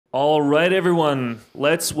All right, everyone.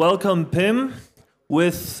 Let's welcome Pim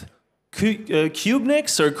with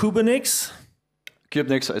Kubenix or Kubenix.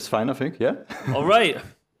 Kubenix is fine, I think, yeah? All right.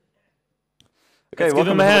 Okay, let's give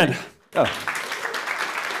him a hand. Oh.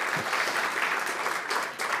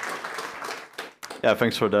 Yeah,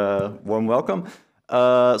 thanks for the warm welcome.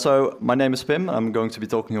 So my name is Pim. I'm going to be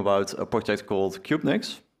talking about a project called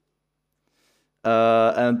Kubenix.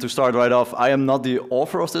 And to start right off, I am not the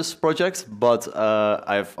author of this project, but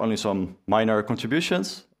I have only some minor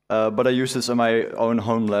contributions. But I use this in my own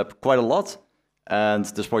home lab quite a lot. And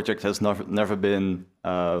this project has never been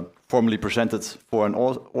formally presented for an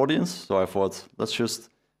audience. So I thought, let's just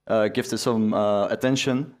give this some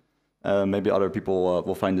attention. Maybe other people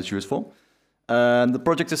will find this useful. And the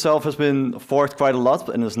project itself has been forked quite a lot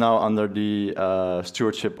and is now under the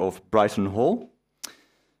stewardship of Bryson Hall.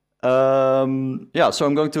 So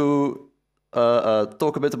I'm going to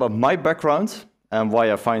talk a bit about my background and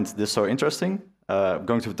why I find this so interesting. I'm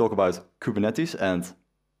going to talk about Kubernetes, and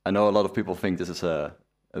I know a lot of people think this is a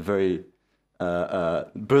very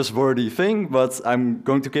buzzwordy thing, but I'm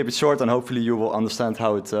going to keep it short and hopefully you will understand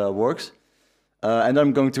how it works. And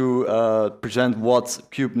I'm going to present what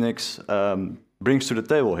Kubenix brings to the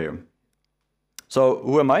table here. So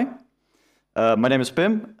who am I? My name is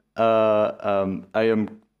Pim. I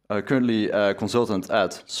am currently a consultant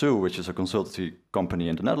at SUE, which is a consultancy company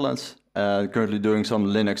in the Netherlands, currently doing some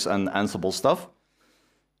Linux and Ansible stuff.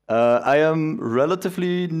 I am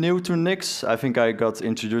relatively new to Nix. I think I got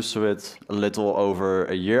introduced to it a little over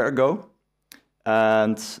a year ago.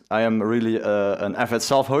 And I am really an avid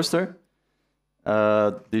self-hoster.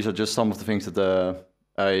 These are just some of the things that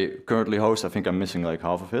I currently host. I think I'm missing like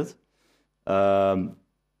half of it.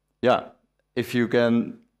 If you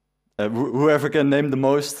can, whoever can name the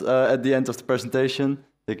most at the end of the presentation,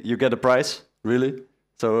 you get a prize, really.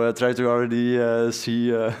 So try to already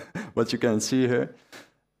see what you can see here.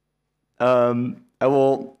 I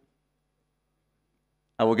will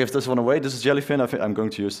give this one away. This is Jellyfin. I think I'm going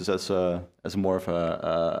to use this as more of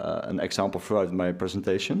an example throughout my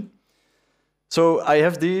presentation. So I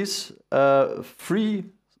have these 3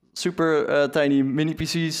 super tiny mini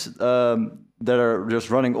PCs that are just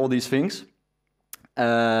running all these things,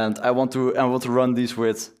 and I want to run these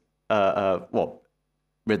with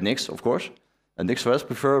with Nix, of course, and NixOS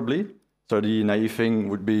preferably. So the naive thing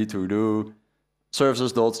would be to do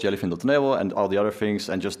services.jellyfin.enable and all the other things,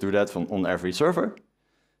 and just do that on every server.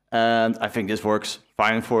 And I think this works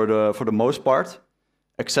fine for the most part,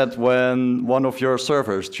 except when one of your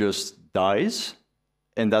servers just dies.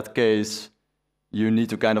 In that case, you need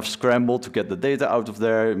to kind of scramble to get the data out of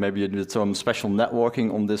there. Maybe you did some special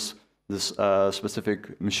networking on this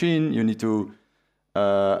specific machine. You need to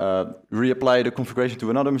reapply the configuration to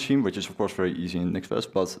another machine, which is of course very easy in NixOS,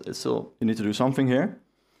 but it's still, you need to do something here.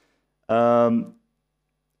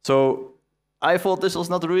 So I thought this was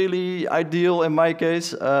not really ideal in my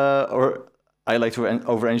case, or I like to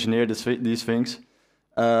over-engineer these things.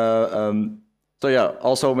 So yeah,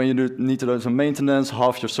 also when you need to do some maintenance,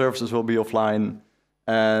 half your services will be offline.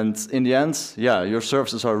 And in the end, yeah, your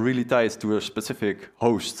services are really tied to a specific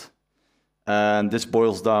host. And this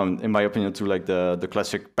boils down, in my opinion, to like the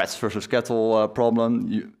classic pets versus cattle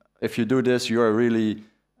problem. If you do this, you're really,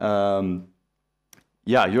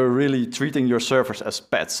 you're really treating your servers as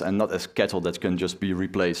pets and not as cattle that can just be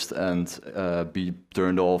replaced and be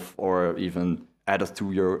turned off or even added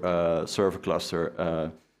to your server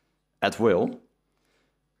cluster at will.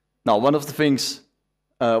 Now, one of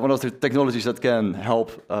the technologies that can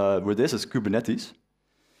help with this is Kubernetes.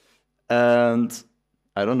 And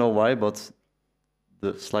I don't know why, but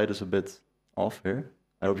the slide is a bit off here.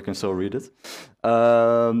 I hope you can still read it.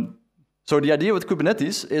 So the idea with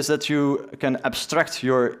Kubernetes is that you can abstract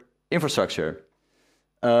your infrastructure.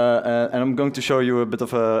 And I'm going to show you a bit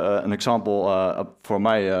of an example for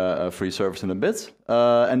my free service in a bit.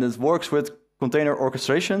 And it works with container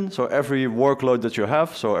orchestration. So every workload that you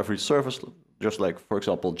have, so every service, just like, for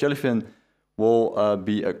example, Jellyfin, will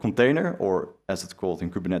be a container, or as it's called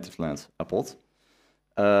in Kubernetes land, a pod.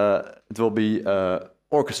 It will be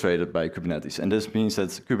orchestrated by Kubernetes. And this means that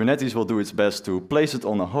Kubernetes will do its best to place it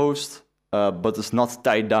on a host, but it's not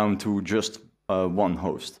tied down to just one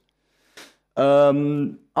host.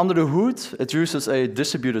 Under the hood, it uses a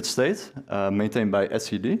distributed state maintained by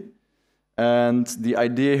etcd. And the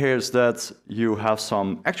idea here is that you have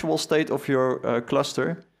some actual state of your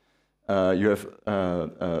cluster. You have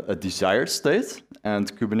a desired state,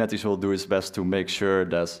 and Kubernetes will do its best to make sure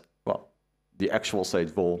that, well, the actual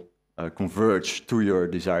state will converge to your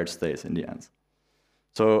desired state in the end.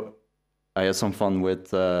 So I had some fun with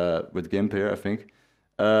GIMP here, I think.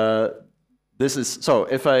 this is, so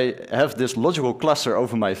if I have this logical cluster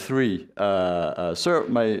over my three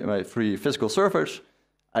my three physical servers,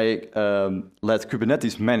 I let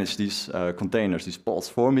Kubernetes manage these containers, these pods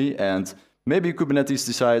for me, and maybe Kubernetes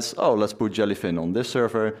decides, oh, let's put Jellyfin on this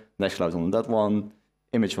server, Nextcloud on that one,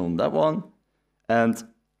 Image on that one, and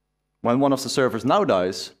when one of the servers now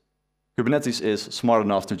dies, Kubernetes is smart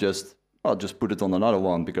enough to just put it on another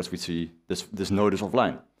one because we see this node is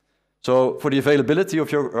offline. So for the availability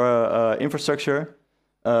of your infrastructure,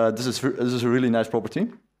 this is a really nice property.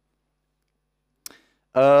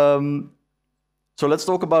 So let's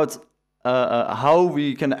talk about how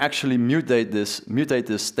we can actually mutate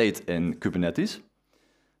this state in Kubernetes.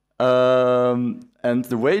 And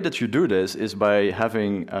the way that you do this is by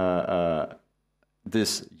having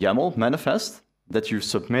this YAML manifest that you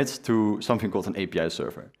submit to something called an API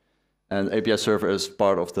server. And API server is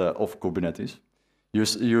part of Kubernetes.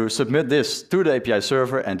 You submit this to the API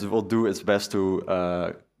server, and it will do its best to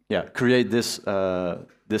create this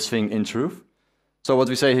thing in truth. So what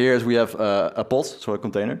we say here is we have a pod, so a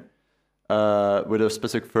container, with a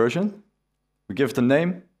specific version. We give it a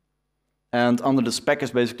name, and under the spec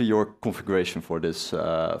is basically your configuration for this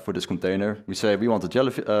container. We say we want a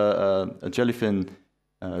Jellyfin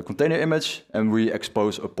container image, and we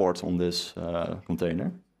expose a port on this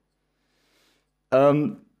container.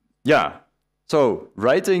 So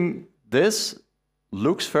writing this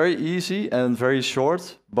looks very easy and very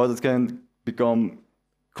short, but it can become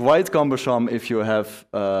quite cumbersome if you have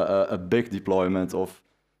a big deployment of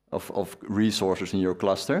resources in your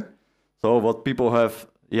cluster. So what people have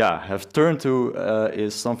turned to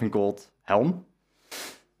is something called Helm.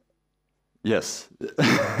 Yes,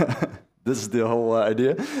 this is the whole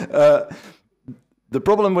idea. The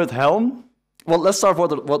problem with Helm, well, let's start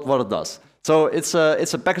what it does. So it's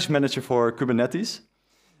a package manager for Kubernetes.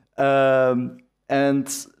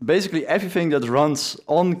 And basically everything that runs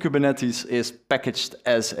on Kubernetes is packaged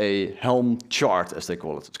as a Helm chart, as they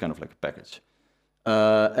call it. It's kind of like a package.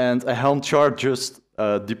 And a Helm chart just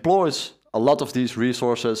deploys a lot of these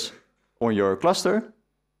resources on your cluster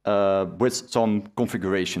with some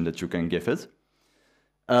configuration that you can give it.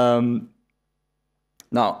 Now,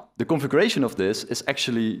 the configuration of this is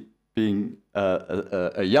actually being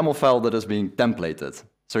a YAML file that is being templated.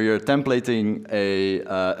 So you're templating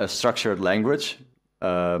a structured language,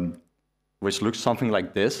 which looks something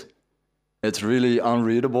like this. It's really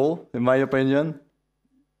unreadable, in my opinion.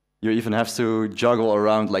 You even have to juggle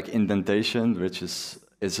around like indentation, which is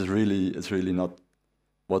really not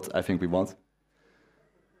what I think we want.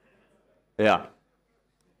 Yeah.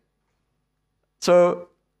 So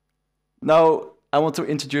now I want to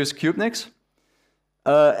introduce Kubenix.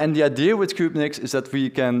 And the idea with Kubenix is that we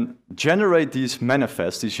can generate these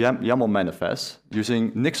manifests, these YAML manifests,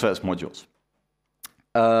 using NixOS modules.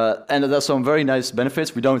 And it has some very nice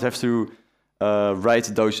benefits. We don't have to write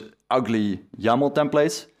those ugly YAML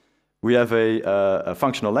templates. We have a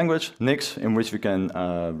functional language, Nix, in which we can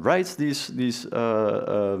write these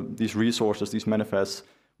resources, these manifests.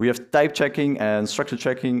 We have type checking and structure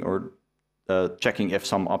checking, or checking if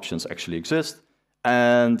some options actually exist.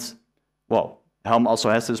 And, well, Helm also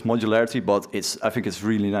has this modularity, but I think it's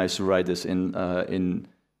really nice to write this in the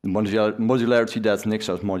modularity that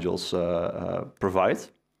NixOS modules provide.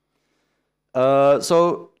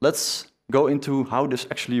 So let's go into how this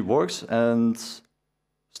actually works and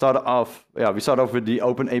start off. Yeah, we start off with the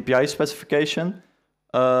OpenAPI specification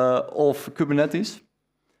of Kubernetes.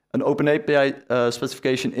 An OpenAPI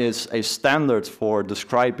specification is a standard for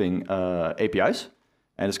describing APIs,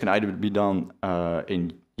 and this can either be done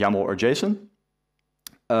in YAML or JSON.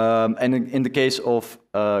 And in the case of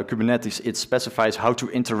Kubernetes, it specifies how to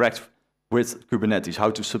interact with Kubernetes, how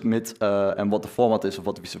to submit, and what the format is of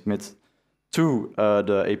what we submit to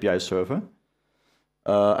the API server.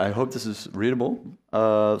 I hope this is readable.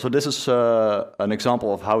 So this is an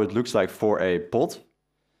example of how it looks like for a pod.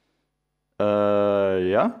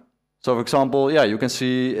 Yeah. So for example, yeah, you can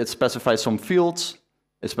see it specifies some fields.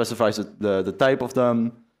 It specifies the type of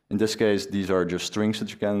them. In this case, these are just strings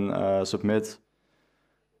that you can submit.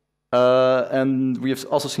 And we have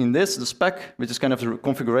also seen this, the spec, which is kind of the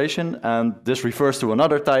configuration, and this refers to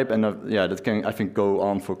another type, and yeah, that can, I think, go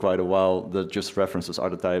on for quite a while. That just references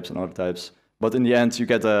other types and other types. But in the end, you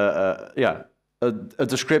get a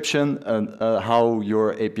description and how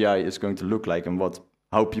your API is going to look like and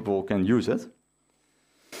how people can use it.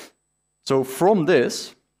 So from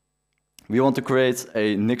this, we want to create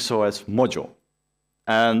a NixOS module,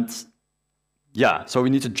 and yeah, so we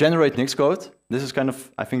need to generate Nix code. This is kind of,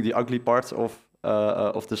 I think, the ugly part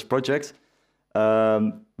of this project.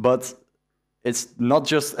 But it's not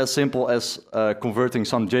just as simple as converting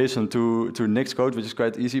some JSON to Nix code, which is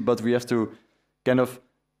quite easy, but we have to kind of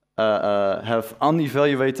have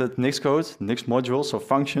unevaluated Nix code, Nix modules, so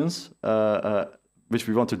functions, which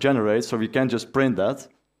we want to generate, so we can't just print that.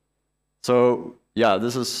 So yeah,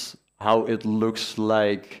 this is how it looks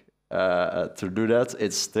like to do that.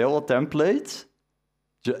 It's still a template.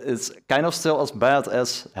 It's kind of still as bad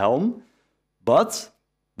as Helm, but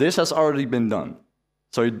this has already been done.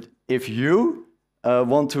 So if you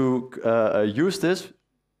want to use this,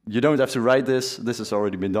 you don't have to write this. This has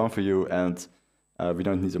already been done for you, and we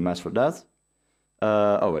don't need to mess with that.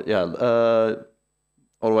 All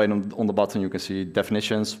the way on the bottom, you can see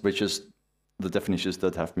definitions, which is the definitions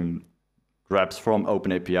that have been grabbed from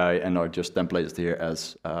OpenAPI and are just templated here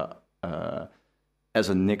as a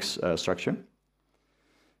Nix structure.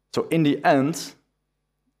 So in the end,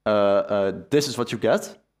 this is what you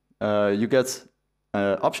get. You get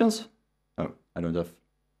options. Oh, I don't have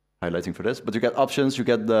highlighting for this, but you get options. You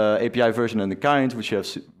get the API version and the kind, which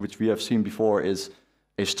we have seen before is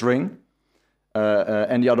a string,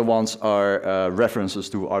 and the other ones are references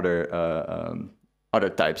to other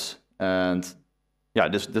types. And yeah,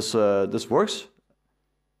 this works,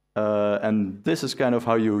 and this is kind of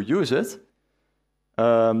how you use it.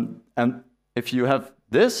 And if you have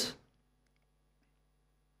this,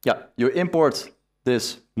 yeah, you import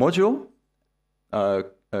this module,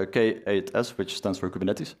 K8S, which stands for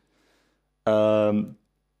Kubernetes.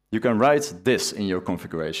 You can write this in your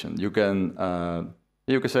configuration. You can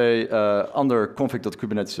say under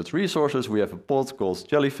config.kubernetes.resources, we have a pod called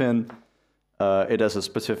Jellyfin. It has a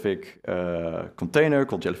specific container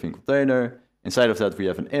called Jellyfin container. Inside of that, we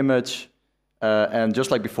have an image. And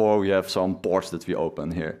just like before, we have some ports that we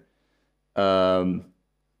open here.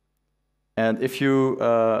 And if you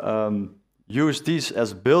use these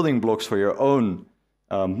as building blocks for your own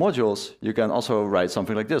modules, you can also write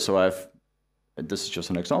something like this. So this is just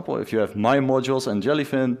an example. If you have my modules and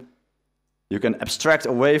Jellyfin, you can abstract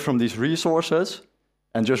away from these resources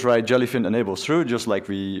and just write Jellyfin enables through, just like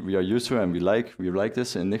we are used to, and we like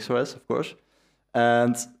this in NixOS, of course.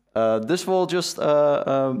 And this will just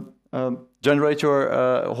generate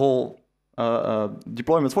your whole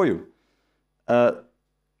deployment for you.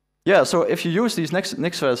 Yeah, so if you use these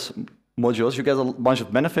NixOS modules, you get a bunch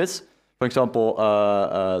of benefits. For example,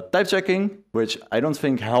 type checking, which I don't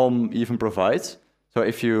think Helm even provides. So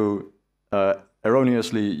if you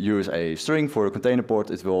erroneously use a string for a container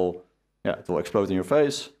port, it will explode in your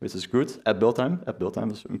face, which is good at build time. At build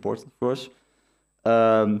time is important, of course.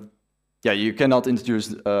 Yeah, you cannot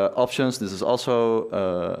introduce options. This is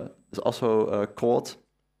also caught.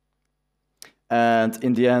 And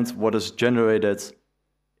in the end, what is generated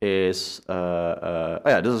is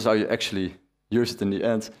this is how you actually use it in the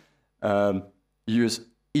end. You use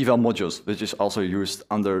eval modules, which is also used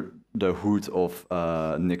under the hood of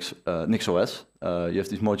NixOS. You have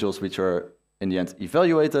these modules which are in the end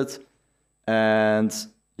evaluated, and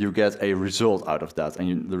you get a result out of that.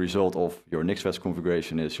 And the result of your NixOS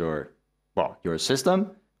configuration is your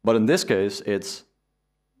system. But in this case, it's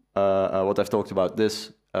what I've talked about,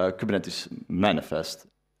 this Kubernetes manifest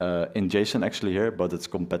in JSON actually here, but it's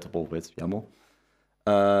compatible with YAML.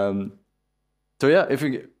 So yeah, if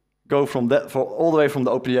we go from that all the way from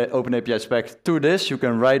the OpenAPI spec to this, you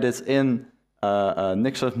can write it in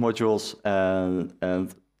NixOS modules,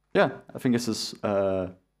 and yeah, I think this is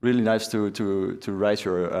really nice to write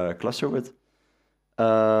your cluster with.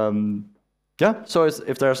 Yeah, so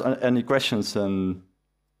if there's any questions, then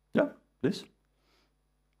yeah, please.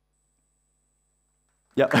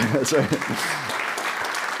 Yeah, sorry.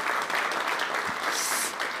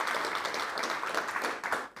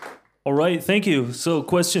 All right, thank you. So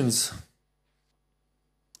questions?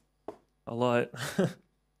 A lot.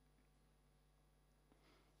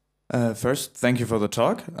 First, thank you for the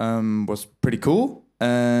talk. Was pretty cool.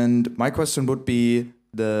 And my question would be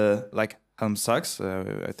Helm sucks.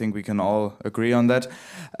 I think we can all agree on that.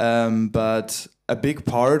 But a big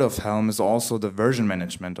part of Helm is also the version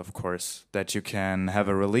management, of course, that you can have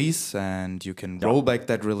a release and you can roll back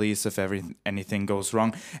that release if anything goes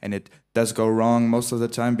wrong. And it does go wrong most of the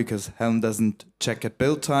time because Helm doesn't check at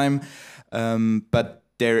build time. But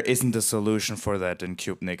there isn't a solution for that in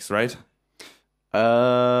Kubenix, right?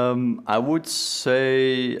 I would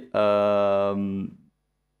say I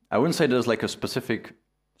wouldn't say there's like a specific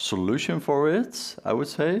solution for it, I would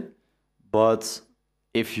say. But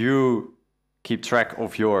if you keep track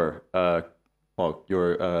of your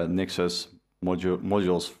NixOS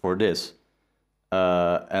modules for this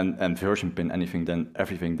and version pin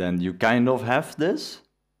everything, then you kind of have this.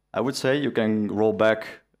 I would say you can roll back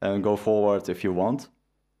and go forward if you want.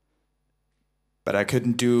 but I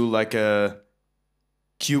couldn't do like a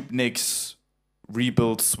Kubenix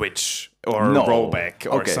rebuild switch or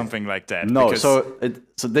rollback or something like that. No, so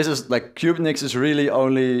this is like Kubenix is really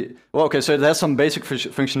only so it has some basic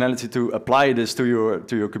functionality to apply this to your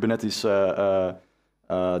Kubernetes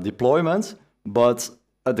deployment, but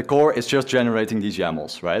at the core it's just generating these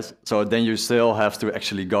YAMLs, right? So then you still have to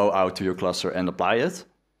actually go out to your cluster and apply it.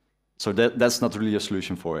 So that's not really a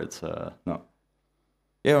solution for it. No.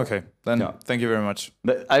 Yeah. Okay. Then thank you very much.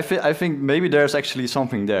 But I think maybe there's actually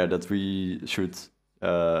something there that we should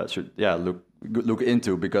look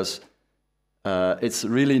into, because it's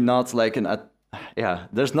really not like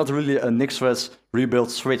there's not really a NixOS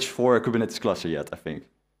rebuild switch for a Kubernetes cluster yet, I think.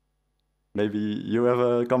 Maybe you have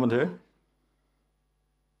a comment here?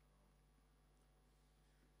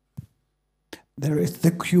 There is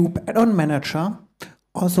the Kube add-on manager,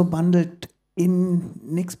 also bundled in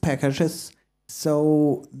Nix packages,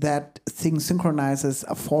 so that thing synchronizes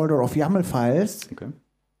a folder of YAML files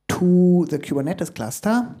to the Kubernetes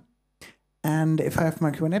cluster. And if I have my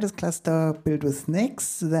Kubernetes cluster built with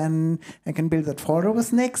Nix, then I can build that folder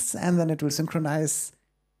with Nix, and then it will synchronize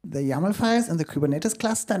the YAML files in the Kubernetes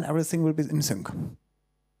cluster, and everything will be in sync.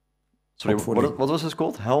 Sorry, what was this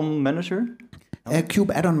called? Helm Manager? Kube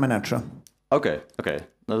add-on manager. Okay.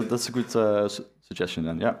 That's a good suggestion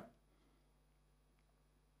then, yeah.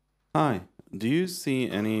 Hi. Do you see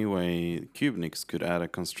any way Kubenix could add a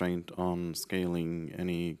constraint on scaling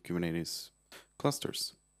any Kubernetes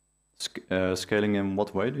clusters? Scaling in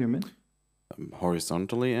what way do you mean?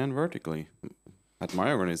 Horizontally and vertically. At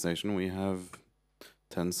my organization, we have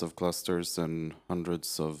tens of clusters and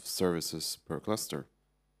hundreds of services per cluster.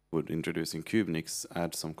 Would introducing Kubenix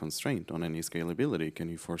add some constraint on any scalability? Can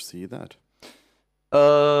you foresee that?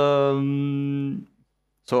 So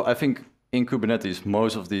I think in Kubernetes,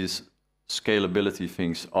 most of these scalability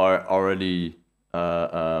things are already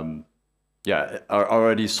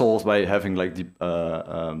solved by having like the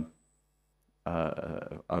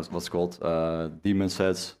what's called daemon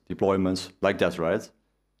sets, deployments like that, right?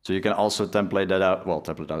 So you can also template that out.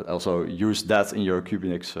 Also use that in your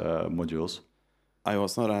Kubernetes modules. I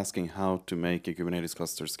was not asking how to make a Kubernetes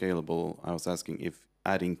cluster scalable. I was asking if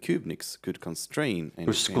adding Kubenix could constrain any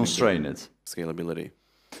scalability.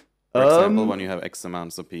 For example, when you have X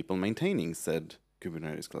amounts of people maintaining said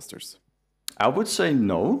Kubernetes clusters. I would say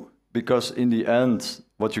no, because in the end,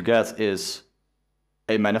 what you get is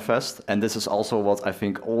a manifest. And this is also what I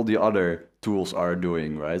think all the other tools are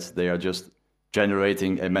doing, right? They are just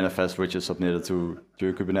generating a manifest which is submitted to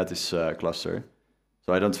your Kubernetes cluster.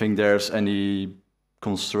 So I don't think there's any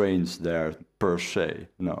constraints there per se,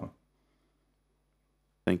 no.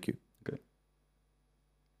 Thank you. Okay.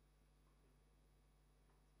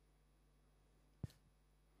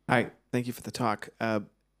 Hi, thank you for the talk.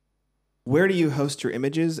 Where do you host your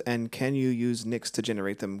images, and can you use Nix to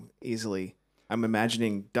generate them easily? I'm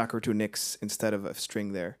imagining Docker to Nix instead of a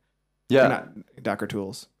string there. Yeah. Not Docker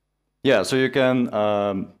tools. Yeah, so you can,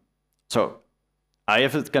 so I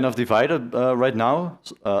have it kind of divided right now.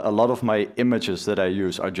 A lot of my images that I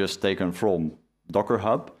use are just taken from Docker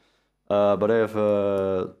Hub. But I have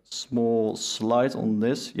a small slide on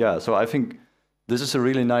this. Yeah, so I think this is a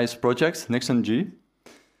really nice project, NixNG.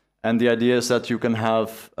 And the idea is that you can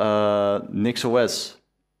have NixOS,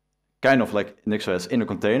 kind of like NixOS in a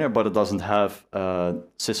container, but it doesn't have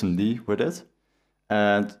sysmd with it.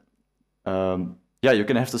 And you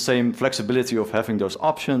can have the same flexibility of having those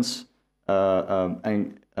options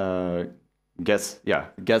and get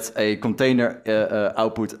a container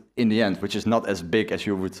output in the end, which is not as big as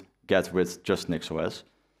you would get with just NixOS.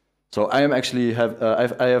 So I am actually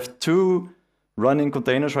I have 2 running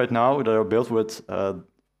containers right now that are built with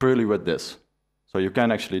purely with this. So you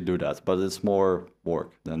can actually do that, but it's more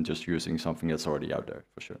work than just using something that's already out there,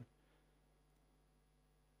 for sure.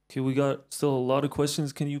 Okay, we got still a lot of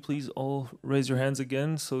questions. Can you please all raise your hands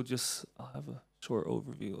again? So just, I'll have a short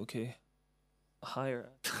overview, okay? Higher.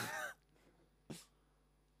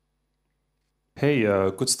 Hey,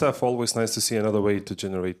 good stuff. Always nice to see another way to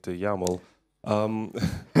generate the YAML.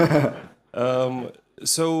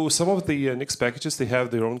 So some of the Nix packages, they have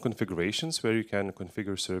their own configurations where you can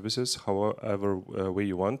configure services however way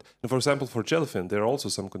you want. And for example, for Jellyfin, there are also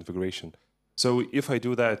some configuration. So if I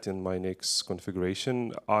do that in my Nix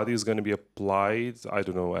configuration, are these going to be applied, I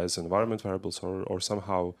don't know, as environment variables or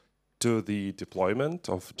somehow to the deployment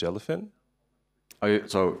of Jellyfin?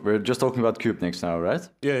 So we're just talking about Kubenix now, right?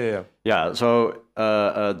 Yeah. Yeah, so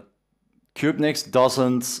Kubenix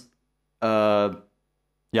doesn't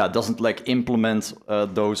like implement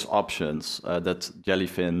those options that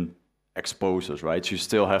Jellyfin exposes, right? You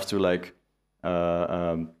still have to like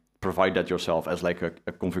provide that yourself as like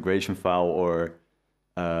a configuration file or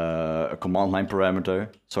a command line parameter.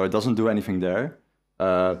 So it doesn't do anything there.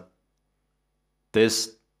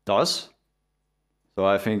 This does. So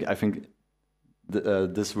I think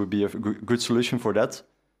this would be a good solution for that.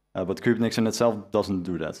 But Kubenix in itself doesn't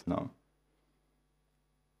do that, no.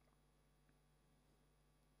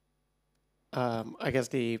 I guess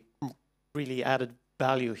the really added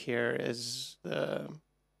value here is the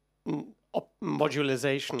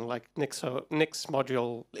modularization, like Nix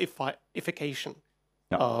moduleification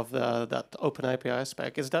of that OpenAPI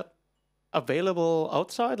spec. Is that available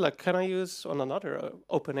outside? Like, can I use on another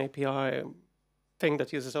OpenAPI thing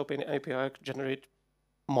that uses OpenAPI to generate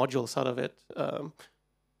modules out of it?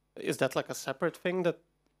 Is that like a separate thing that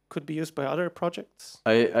could be used by other projects?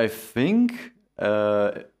 I think,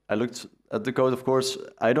 I looked at the code, of course.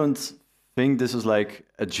 I don't think this is like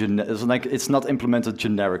it's not implemented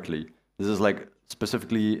generically. This is like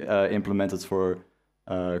specifically implemented for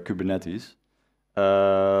Kubernetes.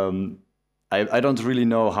 I don't really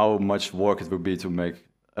know how much work it would be to make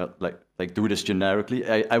like do this generically.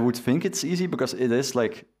 I would think it's easy because it is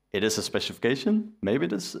a specification. Maybe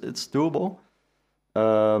it's doable.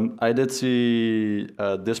 I did see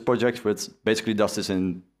this project which basically does this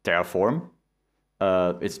in Terraform.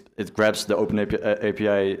 It grabs the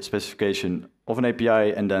OpenAPI specification of an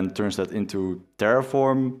API and then turns that into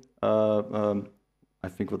Terraform. I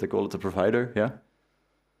think what they call it, the provider. Yeah.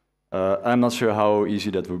 I'm not sure how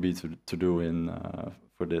easy that would be to do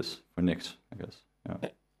for Nix, I guess. Yeah.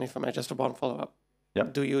 If I may, just one follow-up. Yeah.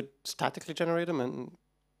 Do you statically generate them and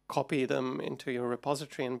copy them into your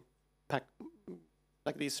repository and pack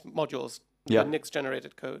like these modules, the Nix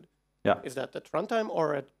generated code? Yeah. Is that at runtime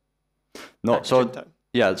or at no? time?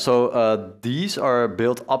 Yeah. So these are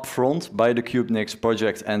built upfront by the Kubenix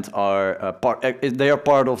project and are they are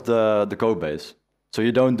part of the code base. So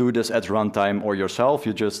you don't do this at runtime or yourself.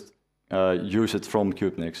 You just use it from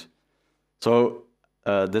Kubenix. So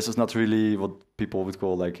this is not really what people would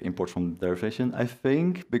call like import from derivation, I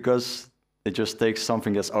think, because it just takes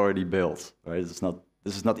something that's already built, right? This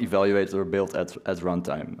is not evaluated or built at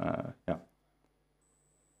runtime. Yeah.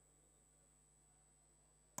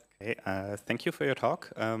 Okay, thank you for your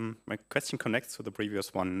talk. My question connects to the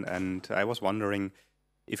previous one, and I was wondering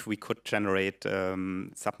if we could generate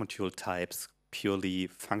submodule types purely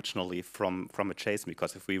functionally from a JSON,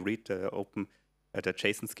 because if we read the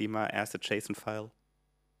JSON schema as a JSON file,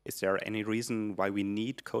 is there any reason why we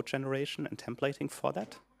need code generation and templating for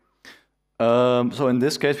that? So in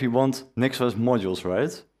this case, we want NixOS modules,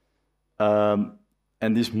 right?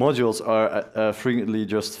 And these modules are frequently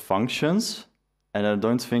just functions, and I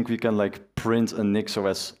don't think we can like print a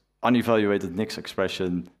NixOS unevaluated Nix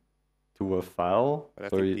expression to a file.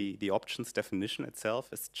 But I think the options definition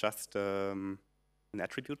itself is just an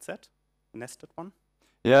attribute set, a nested one.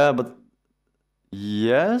 Yeah, but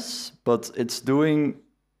yes, but it's doing.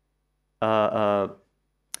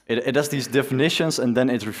 It has these definitions and then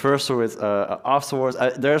it refers to it afterwards.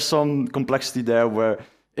 There's some complexity there where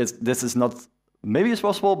this is not. Maybe it's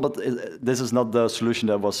possible, but this is not the solution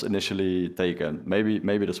that was initially taken.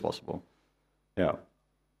 Maybe that's possible. Yeah.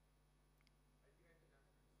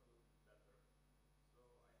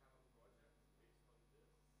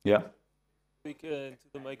 Yeah. Speak into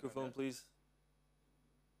the microphone, please.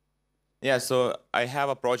 Yeah, so I have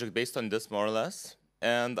a project based on this more or less,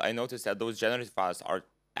 and I noticed that those generated files are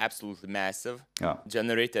absolutely massive,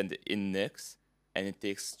 generated in Nix, and it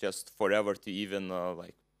takes just forever to even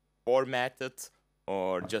like format it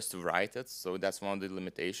or just to write it. So that's one of the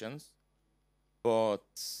limitations. But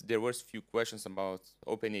there was a few questions about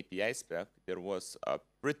OpenAPI spec. There was a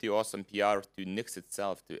pretty awesome PR to Nix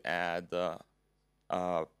itself to add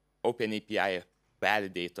OpenAPI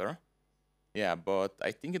validator. Yeah, but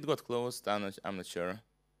I think it got closed. I'm not sure.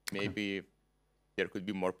 Maybe there could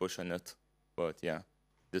be more push on it. But yeah,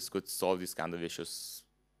 this could solve these kind of issues.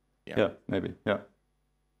 Yeah, maybe. Yeah.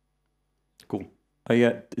 Cool.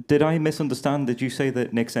 Did I misunderstand? Did you say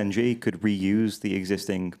that NixNG could reuse the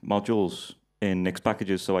existing modules in Nix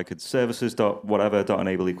packages? So I could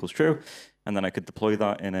services.whatever.enable equals true, and then I could deploy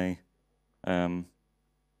that in a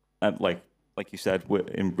like you said,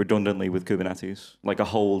 redundantly with Kubernetes, like a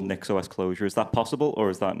whole NixOS closure. Is that possible, or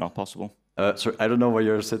is that not possible? So I don't know where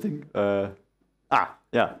you're sitting.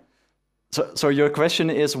 Yeah. So your question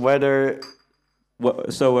is whether.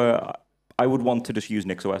 I would want to just use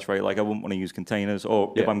NixOS, right? Like I wouldn't want to use containers,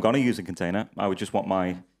 or if I'm going to use a container, I would just want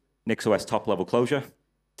my NixOS top-level closure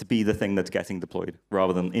to be the thing that's getting deployed,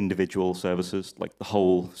 rather than individual services, like the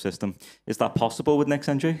whole system. Is that possible with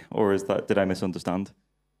NixNG, or did I misunderstand?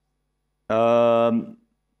 So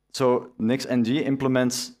NixNG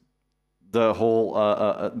implements the whole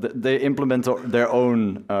they implement their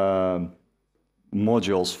own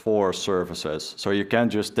modules for services. So you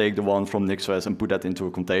can't just take the one from NixOS and put that into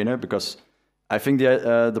a container, because I think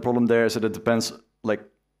the problem there is that it depends,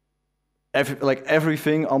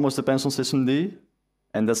 everything almost depends on systemd,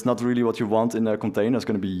 and that's not really what you want in a container. It's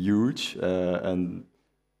going to be huge, and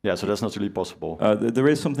yeah, so that's not really possible. There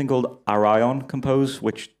is something called Arion Compose,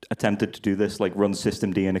 which attempted to do this, like run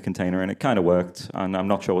systemd in a container, and it kind of worked. And I'm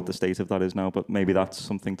not sure what the state of that is now, but maybe that's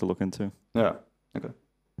something to look into. Yeah. Okay.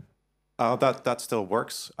 That still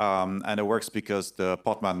works, and it works because the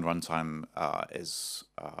Podman runtime is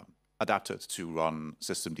adapted to run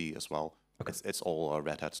systemd as well. Okay. It's all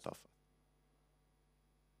Red Hat stuff.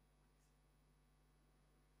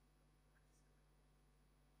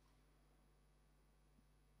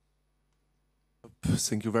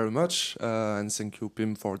 Thank you very much, and thank you,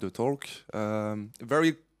 Pim, for the talk.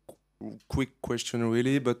 Very quick question,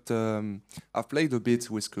 really, but I've played a bit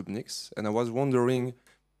with Kubenix, and I was wondering,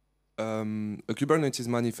 a Kubernetes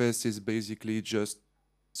manifest is basically just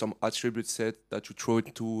some attribute set that you throw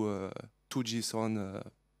into two JSON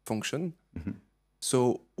function. Mm-hmm.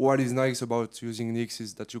 So what is nice about using Nix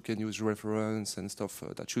is that you can use reference and stuff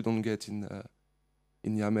that you don't get in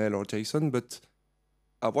YAML or JSON, but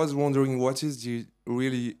I was wondering what is the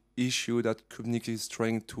really issue that Kubenix is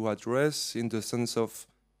trying to address, in the sense of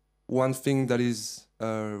one thing that is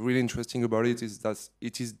really interesting about it is that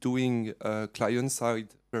it is doing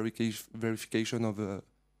client-side verification of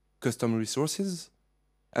custom resources.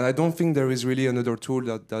 And I don't think there is really another tool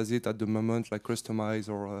that does it at the moment, like Customize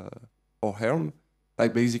or Helm.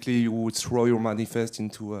 Like basically you would throw your manifest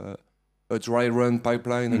into a dry run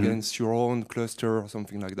pipeline against your own cluster or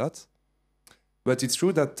something like that. But it's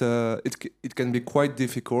true that it can be quite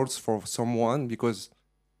difficult for someone, because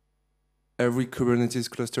every Kubernetes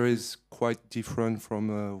cluster is quite different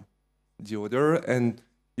from the other, and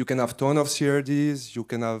you can have a ton of CRDs, you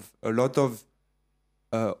can have a lot of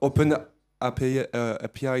OpenAPI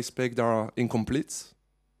spec that are incomplete.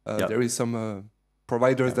 There is some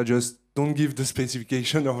providers that just don't give the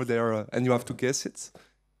specification over there, and you have to guess it.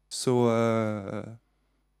 So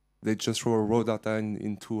they just throw raw data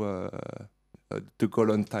into the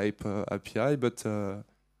colon type API. But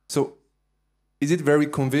so is it very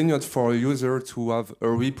convenient for a user to have a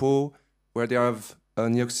repo where they have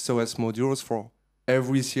NixOS modules for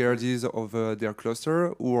every CRDs of their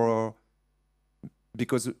cluster, or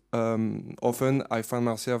because often I find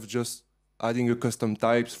myself just adding a custom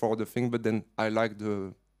types for the thing, but then I like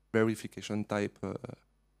the verification type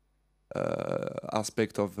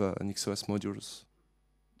aspect of NixOS modules.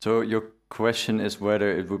 So your question is whether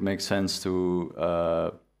it would make sense to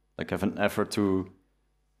have an effort to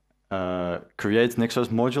create NixOS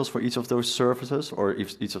modules for each of those services, or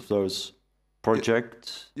if each of those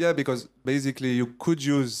projects? Yeah, because basically you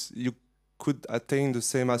could attain the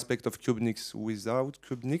same aspect of Kubenix without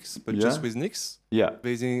Kubenix, but just with Nix. Yeah.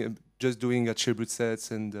 Basically, just doing attribute sets,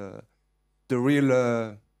 and the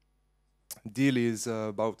real deal is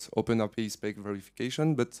about OpenAPI spec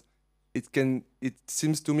verification, but it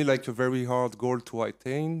seems to me like a very hard goal to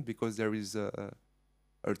attain, because there is a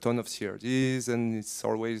ton of CRDs and it's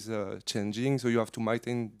always changing, so you have to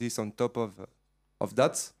maintain this on top of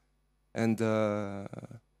that, and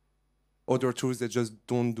other tools that just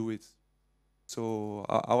don't do it. So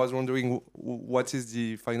I was wondering, what is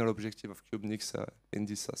the final objective of Kubenix in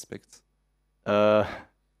this aspect? I'm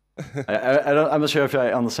not sure if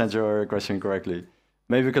I understand your question correctly.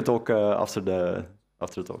 Maybe we can talk after the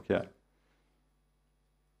talk. Yeah.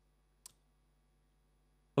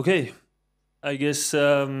 Okay, I guess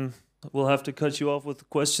we'll have to cut you off with the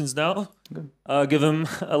questions now. Give him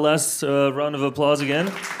a last round of applause again.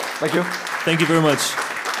 Thank you. Thank you very much.